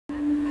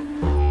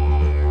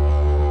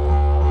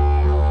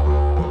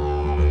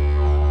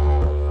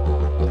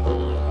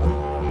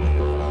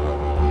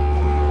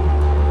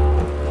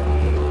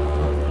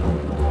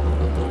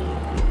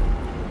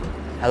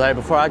Hello,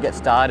 before I get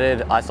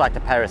started, I'd like to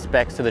pay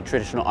respects to the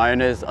traditional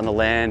owners on the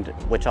land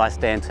which I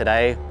stand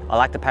today. I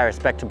like to pay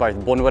respect to both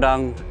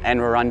Bunwadang and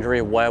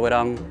Wurundjeri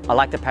Woiwurrung. I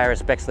like to pay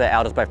respects to their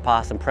elders, both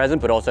past and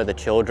present, but also the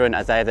children,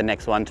 as they are the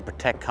next one to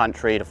protect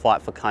country, to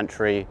fight for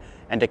country,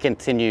 and to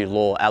continue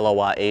law,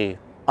 L-O-R-E.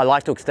 I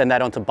like to extend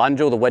that onto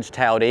Bunjil, the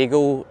wedge-tailed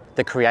eagle,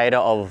 the creator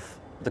of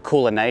the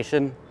Kulin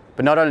Nation.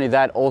 But not only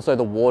that, also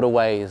the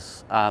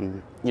waterways.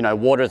 You know,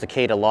 water is the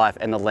key to life,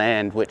 and the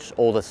land, which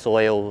all the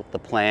soil, the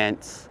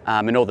plants,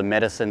 and all the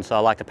medicine. So I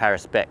like to pay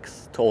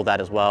respects to all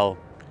that as well.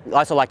 I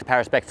also like to pay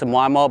respects to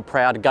my mob,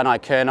 proud Gunai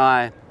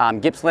Kurnai,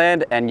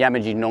 Gippsland, and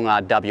Yamaji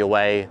Noongar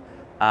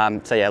WA.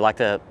 So yeah, I like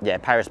to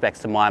pay respects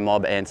to my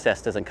mob,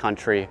 ancestors and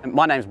country.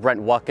 My name's Brent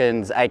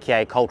Watkins,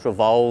 aka Culture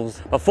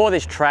Evolves. Before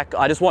this track,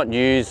 I just want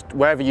you,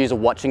 wherever you are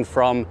watching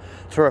from,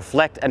 to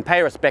reflect and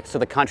pay respects to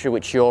the country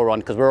which you're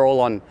on, because we're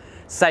all on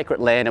sacred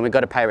land and we've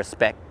got to pay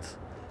respect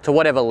to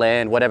whatever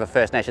land, whatever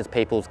First Nations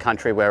people's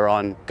country we're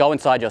on. Go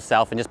inside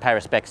yourself and just pay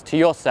respects to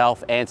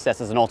yourself,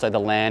 ancestors, and also the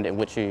land in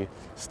which you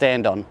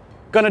stand on.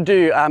 Gonna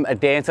do a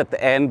dance at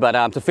the end,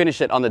 but to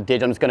finish it on the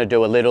didge, I'm just gonna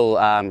do a little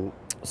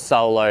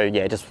solo,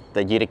 just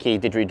the Yidaki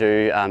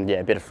didgeridoo,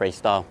 a bit of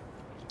freestyle.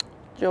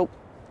 Joke.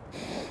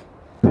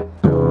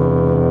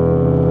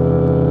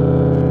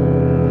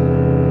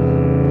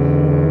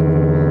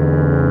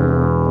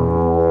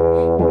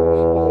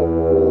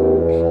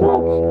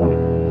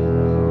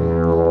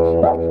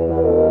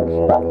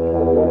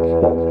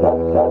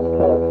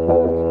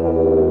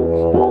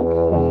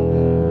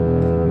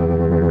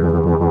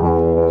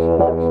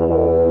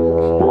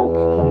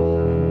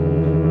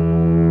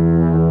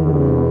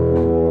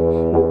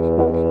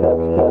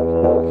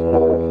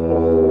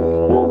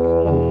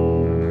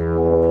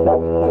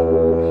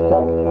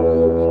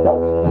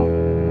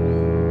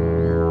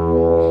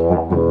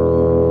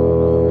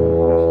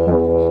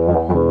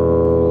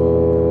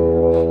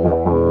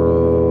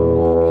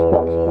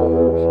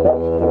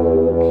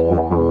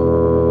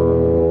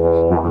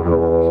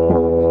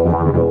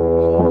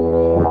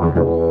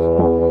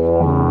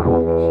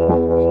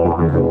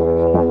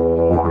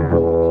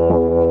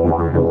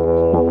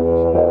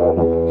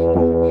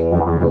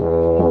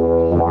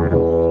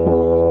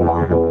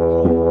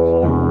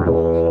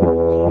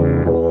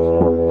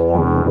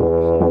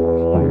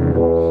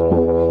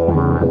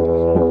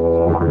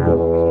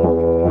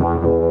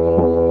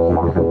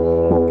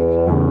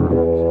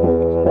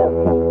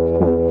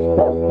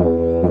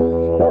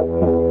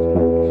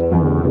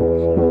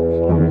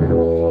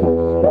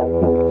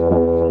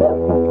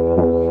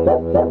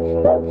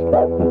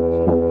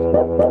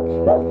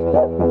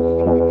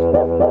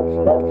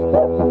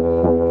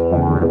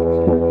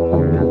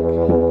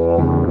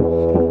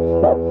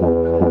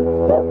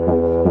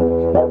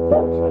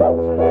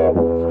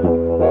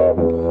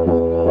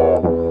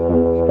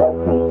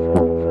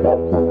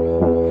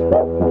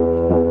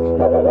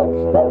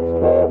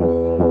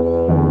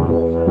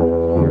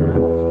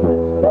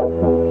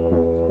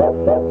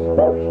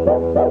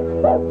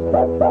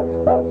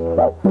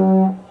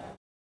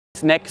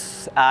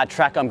 Next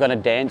track I'm going to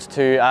dance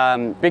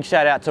to, big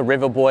shout out to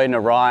Riverboy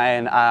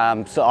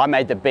Narayan. So I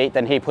made the beat,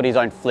 then he put his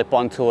own flip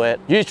onto it.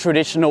 Use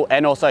traditional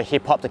and also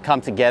hip hop to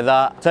come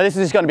together. So this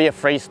is just going to be a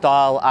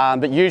freestyle,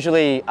 but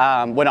usually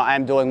when I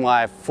am doing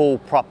my full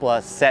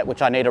proper set,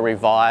 which I need to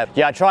revive,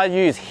 I try to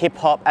use hip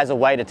hop as a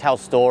way to tell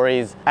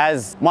stories,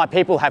 as my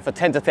people have for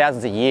tens of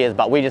thousands of years,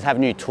 but we just have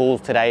new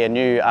tools today, and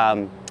new,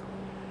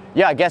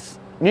 I guess,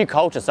 new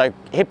culture. So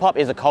hip hop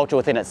is a culture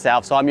within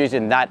itself, so I'm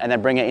using that and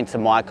then bring it into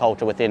my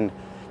culture within,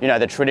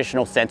 the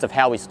traditional sense of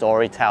how we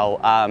story tell.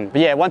 But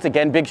yeah, once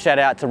again, big shout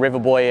out to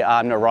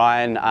Riverboy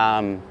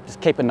Narayan. Just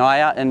keep an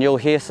eye out and you'll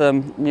hear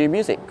some new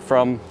music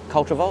from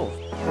Culture Evolves.